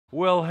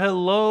Well,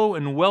 hello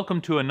and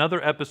welcome to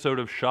another episode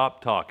of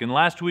Shop Talk. In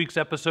last week's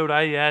episode,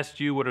 I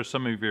asked you what are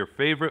some of your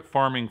favorite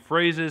farming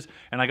phrases,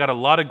 and I got a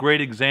lot of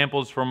great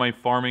examples from my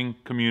farming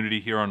community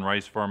here on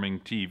Rice Farming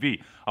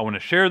TV. I want to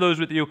share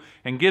those with you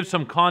and give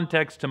some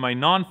context to my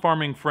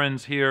non-farming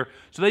friends here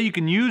so that you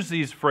can use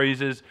these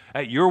phrases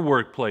at your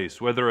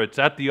workplace, whether it's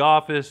at the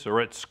office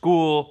or at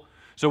school.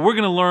 So we're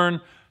going to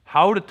learn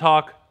how to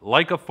talk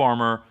like a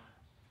farmer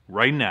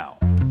right now.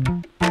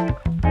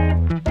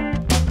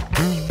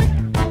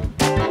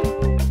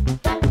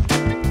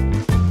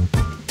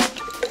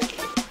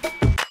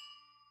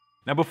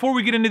 Now, before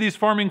we get into these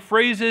farming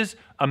phrases,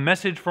 a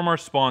message from our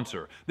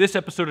sponsor. This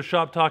episode of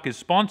Shop Talk is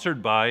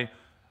sponsored by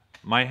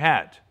my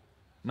hat.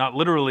 Not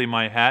literally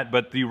my hat,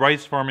 but the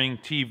Rice Farming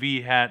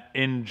TV hat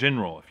in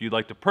general. If you'd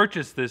like to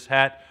purchase this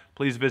hat,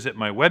 please visit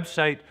my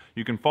website.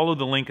 You can follow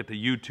the link at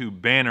the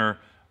YouTube banner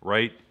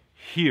right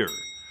here.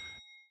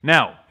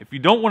 Now, if you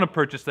don't want to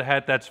purchase the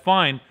hat, that's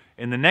fine.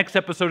 In the next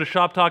episode of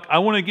Shop Talk, I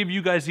want to give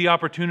you guys the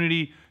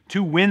opportunity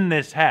to win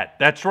this hat.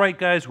 That's right,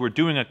 guys. We're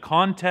doing a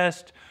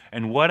contest.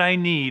 And what I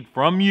need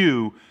from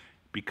you,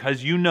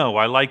 because you know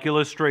I like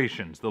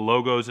illustrations, the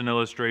logo's an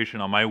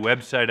illustration. On my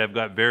website, I've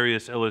got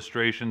various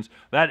illustrations.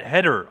 That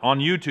header on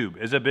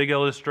YouTube is a big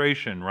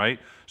illustration, right?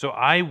 So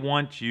I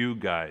want you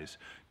guys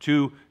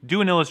to do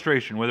an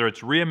illustration, whether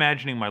it's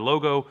reimagining my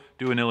logo,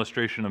 do an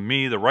illustration of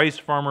me, the rice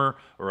farmer,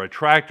 or a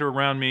tractor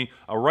around me,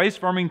 a Rice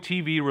Farming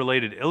TV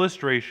related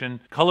illustration,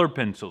 color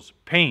pencils,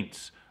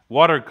 paints,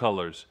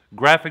 watercolors,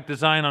 graphic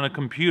design on a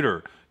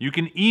computer. You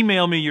can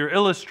email me your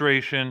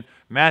illustration,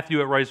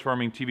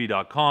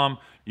 Matthew@ricefarmingtv.com.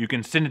 You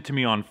can send it to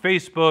me on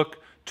Facebook,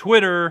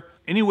 Twitter,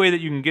 any way that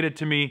you can get it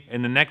to me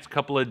in the next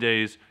couple of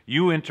days.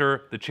 You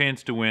enter the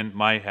chance to win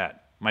my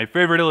hat. My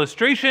favorite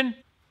illustration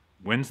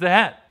wins the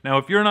hat. Now,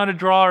 if you're not a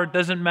drawer, it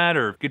doesn't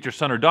matter. Get your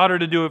son or daughter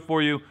to do it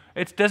for you.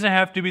 It doesn't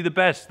have to be the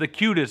best, the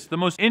cutest, the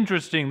most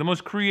interesting, the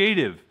most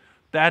creative.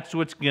 That's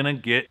what's gonna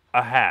get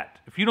a hat.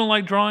 If you don't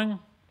like drawing,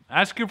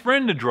 ask your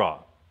friend to draw.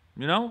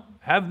 You know,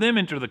 have them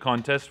enter the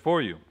contest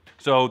for you.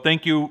 So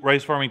thank you,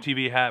 Rice Farming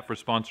TV hat, for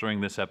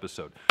sponsoring this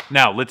episode.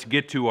 Now, let's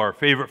get to our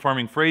favorite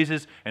farming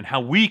phrases and how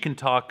we can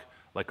talk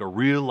like a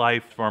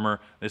real-life farmer.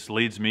 This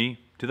leads me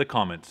to the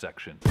comments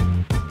section.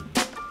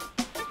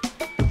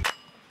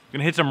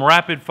 Gonna hit some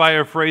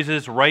rapid-fire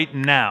phrases right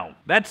now.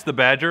 That's the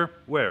badger.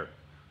 Where?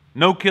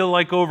 No kill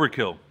like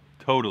overkill.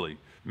 Totally.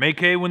 Make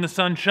hay when the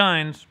sun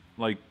shines.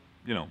 Like,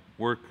 you know,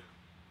 work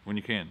when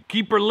you can.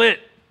 Keep her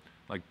lit.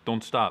 Like,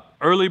 don't stop.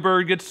 Early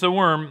bird gets the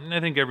worm. I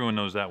think everyone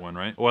knows that one,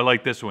 right? Oh, I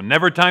like this one.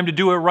 Never time to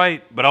do it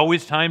right, but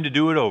always time to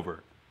do it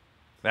over.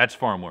 That's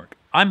farm work.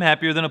 I'm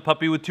happier than a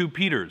puppy with two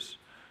Peters.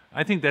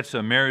 I think that's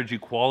a marriage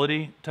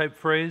equality type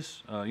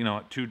phrase. You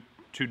know, two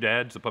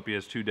dads. The puppy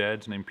has two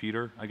dads named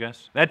Peter, I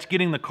guess. That's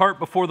getting the cart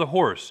before the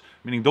horse,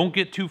 meaning don't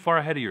get too far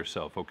ahead of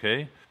yourself,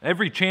 okay?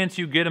 Every chance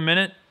you get a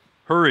minute,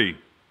 hurry.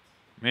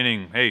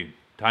 Meaning, hey,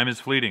 time is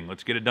fleeting.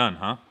 Let's get it done,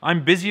 huh?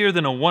 I'm busier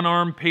than a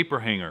one-armed paper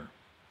hanger.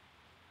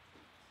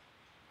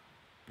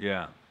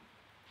 Yeah.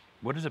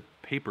 What is a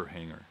paper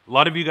hanger? A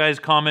lot of you guys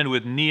comment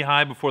with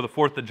knee-high before the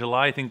 4th of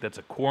July. I think that's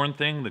a corn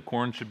thing. The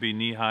corn should be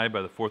knee-high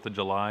by the 4th of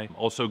July.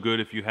 Also good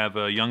if you have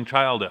a young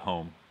child at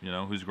home, you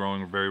know, who's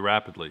growing very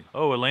rapidly.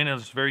 Oh,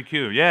 Elena's very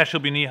cute. Yeah, she'll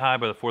be knee-high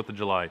by the 4th of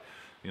July.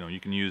 You know, you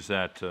can use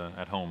that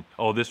at home.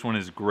 Oh, this one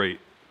is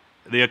great.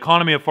 The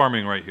economy of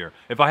farming right here.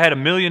 If I had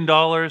 $1 million,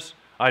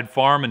 I'd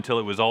farm until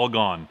it was all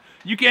gone.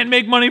 You can't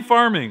make money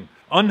farming.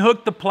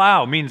 Unhook the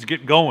plow means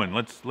get going.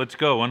 Let's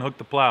go. Unhook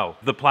the plow.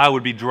 The plow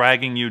would be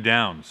dragging you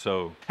down.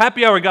 So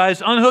happy hour,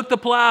 guys. Unhook the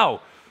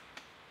plow.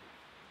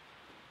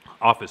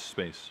 Office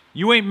space.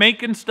 You ain't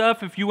making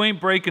stuff if you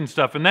ain't breaking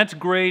stuff. And that's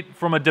great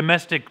from a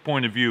domestic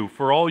point of view.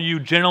 For all you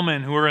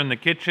gentlemen who are in the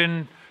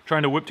kitchen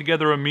trying to whip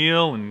together a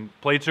meal and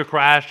plates are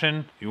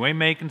crashing, you ain't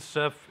making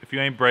stuff if you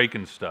ain't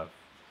breaking stuff.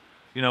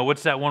 You know,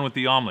 what's that one with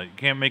the omelet? You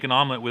can't make an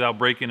omelet without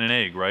breaking an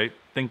egg, right?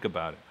 Think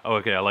about it. Oh,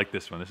 okay, I like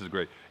this one. This is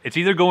great. It's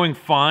either going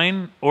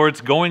fine or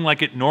it's going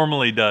like it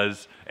normally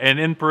does. And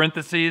in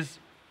parentheses,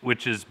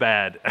 which is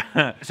bad.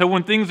 So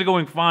when things are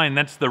going fine,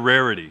 that's the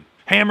rarity.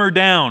 Hammer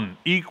down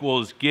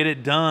equals get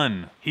it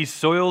done. He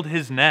soiled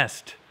his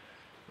nest.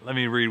 Let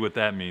me read what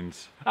that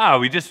means.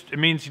 It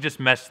means he just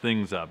messed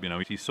things up, you know.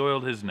 He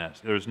soiled his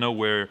nest. There's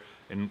nowhere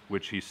in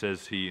which he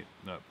says he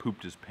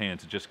pooped his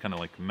pants. It just kind of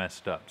like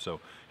messed up. So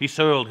he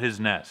soiled his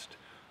nest.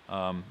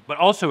 But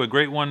also a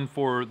great one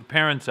for the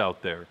parents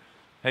out there.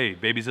 Hey,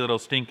 baby's a little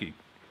stinky.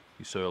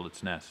 He soiled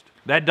its nest.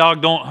 That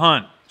dog don't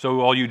hunt.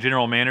 So all you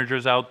general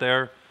managers out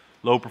there,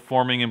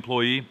 low-performing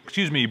employee,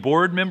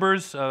 board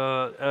members,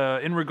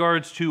 in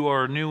regards to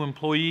our new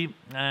employee,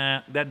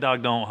 that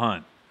dog don't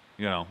hunt.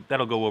 You know,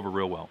 that'll go over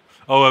real well.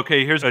 Oh,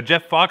 okay, here's a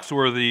Jeff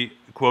Foxworthy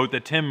quote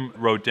that Tim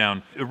wrote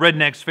down.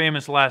 Redneck's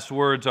famous last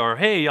words are,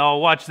 hey,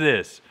 y'all, watch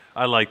this.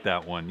 I like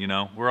that one, you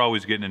know. We're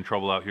always getting in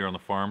trouble out here on the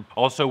farm.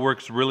 Also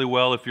works really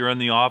well if you're in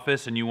the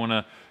office and you want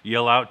to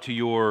yell out to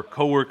your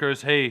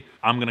coworkers, hey,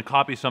 I'm going to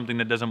copy something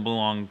that doesn't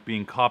belong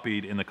being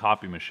copied in the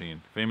copy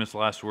machine. Famous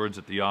last words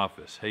at the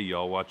office. Hey,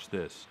 y'all, watch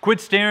this. Quit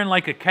staring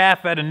like a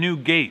calf at a new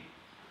gate.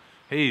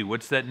 Hey,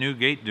 what's that new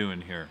gate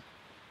doing here?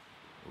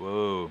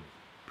 Whoa,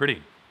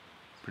 pretty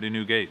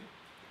new gate.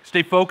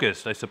 Stay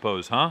focused, I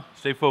suppose, huh?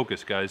 Stay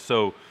focused, guys.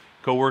 So,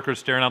 coworkers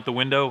staring out the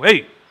window.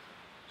 Hey,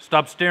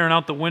 stop staring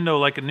out the window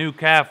like a new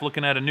calf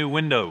looking at a new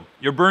window.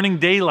 You're burning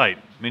daylight,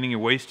 meaning you're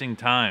wasting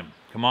time.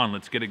 Come on,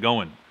 let's get it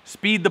going.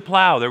 Speed the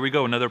plow. There we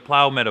go, another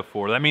plow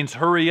metaphor. That means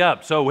hurry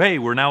up. So, hey,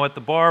 we're now at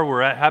the bar.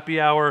 We're at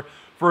happy hour.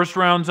 First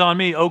round's on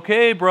me.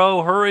 Okay,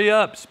 bro, hurry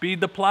up.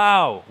 Speed the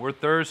plow. We're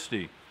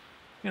thirsty.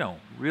 You know,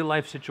 real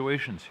life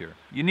situations here.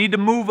 You need to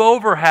move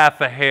over half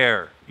a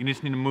hair. You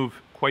just need to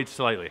move quite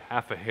slightly,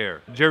 half a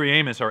hair. Jerry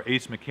Amos, our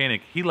ace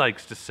mechanic, he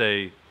likes to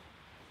say,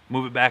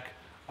 move it back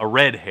a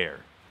red hair.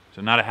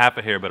 So not a half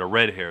a hair, but a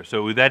red hair.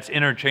 So that's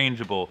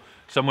interchangeable.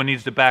 Someone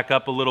needs to back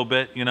up a little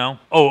bit, you know?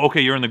 Oh,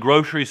 okay, you're in the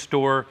grocery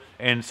store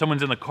and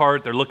someone's in the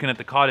cart, they're looking at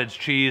the cottage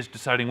cheese,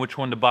 deciding which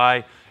one to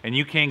buy, and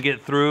you can't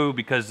get through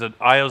because the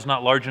aisle's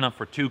not large enough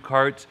for 2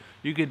 carts.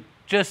 You could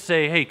just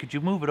say, hey, could you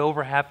move it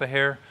over half a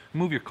hair?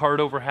 Move your cart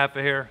over half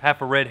a hair,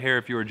 half a red hair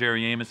if you were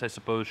Jerry Amos, I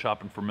suppose,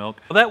 shopping for milk.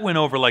 Well, that went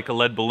over like a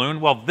lead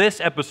balloon. Well, this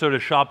episode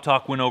of Shop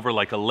Talk went over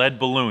like a lead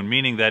balloon,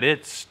 meaning that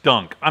it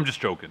stunk. I'm just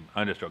joking.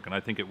 I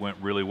think it went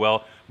really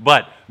well.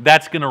 But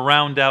that's going to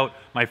round out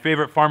my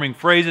favorite farming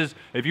phrases.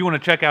 If you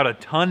want to check out a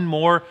ton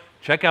more,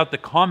 check out the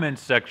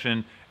comments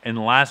section in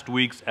last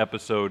week's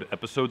episode,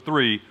 episode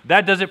 3.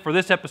 That does it for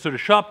this episode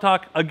of Shop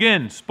Talk.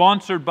 Again,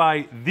 sponsored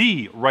by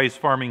the Rice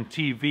Farming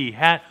TV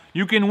hat.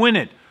 You can win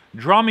it.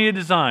 Draw me a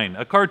design,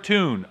 a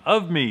cartoon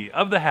of me,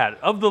 of the hat,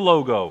 of the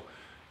logo,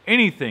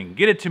 anything.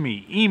 Get it to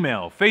me.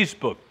 Email,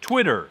 Facebook,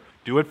 Twitter.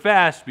 Do it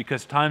fast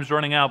because time's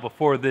running out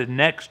before the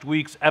next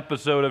week's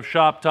episode of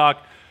Shop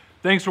Talk.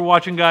 Thanks for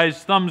watching,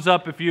 guys. Thumbs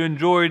up if you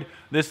enjoyed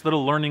this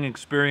little learning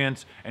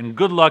experience, and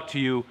good luck to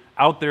you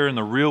out there in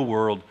the real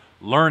world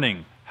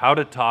learning how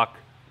to talk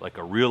like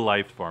a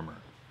real-life farmer.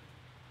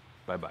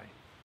 Bye-bye.